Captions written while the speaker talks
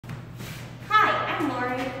I'm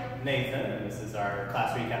Lori. Nathan, and this is our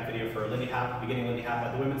class recap video for Lindy Hop, beginning Lindy Hop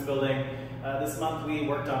at the Women's Building. This month we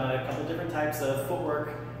worked on a couple different types of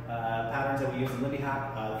footwork patterns that we use in Lindy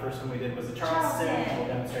Hop. The first one we did was a Charleston. We'll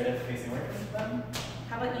demonstrate it facing away from them.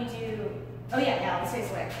 How about you do, oh yeah, let's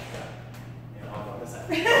face away. Yeah, I'll go this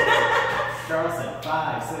side. Charleston,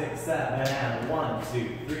 5, 6, 7, and 1,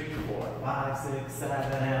 2, 3, 4, 5, 6,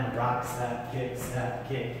 7, and rock, step, kick,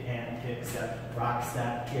 and kick, step, rock,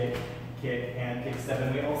 step, kick, and kick, step.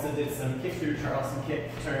 And we also did some kick through Charleston,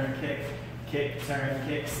 kick, turn, kick, step, kick, turn,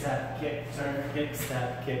 kick, step,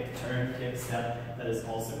 kick, turn, kick, step. That is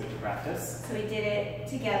also good to practice. So we did it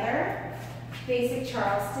together, basic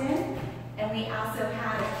Charleston, and we also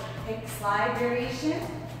had a kick slide variation,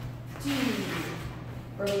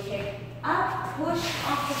 where we kick up, push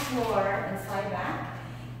off the floor, and slide back,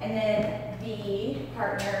 and then the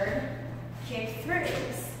partnered kick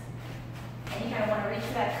throughs. And you kind of want to reach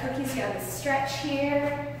for that cookie, so you have this stretch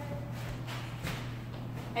here.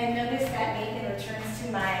 And notice that Nathan returns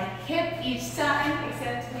to my hip each time,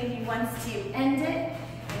 except when he wants to end it,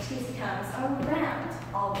 which case he comes around,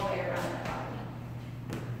 all the way around my body.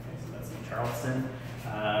 Okay, so that's in Charleston.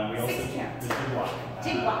 We also Six counts. did jig walk.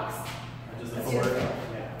 Jig walks. Just a Let's forward, do it.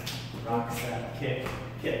 yeah. Rock, step, kick,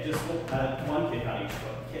 just one kick on each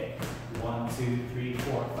foot. Kick. 1, 2, 3,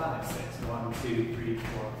 4, 5, 6. 1, 2, 3,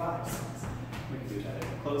 4, 5, 6. We can do that in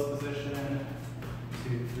a closed position.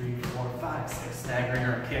 2, 3, 4, 5, 6. Staggering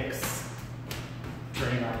our kicks,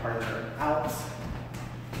 turning our partner out,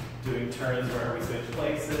 doing turns where we switch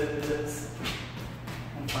places.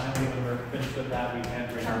 And finally, when we're finished with that, we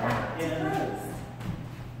can bring our partner in.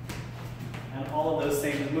 And all of those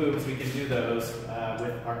same moves, we can do those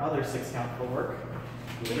with our other 6-count footwork.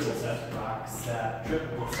 Triple step, rock, step,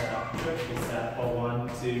 triple step, 1,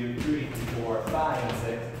 2, 3, 4, 5, and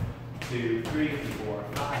 6. 2, 3, 4,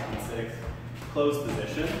 5, and 6. Closed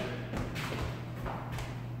position.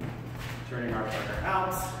 Turning our partner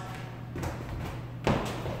out.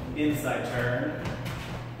 Inside turn.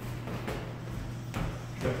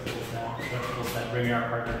 Triple step, bringing our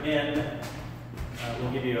partner in.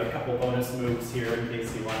 We'll give you a couple bonus moves here in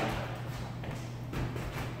case you want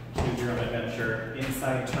to choose your own adventure.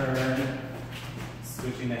 Inside turn,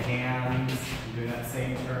 switching the hands, doing that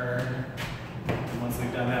same turn. And once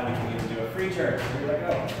we've done that, we can even do a free turn. Here we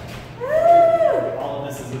go.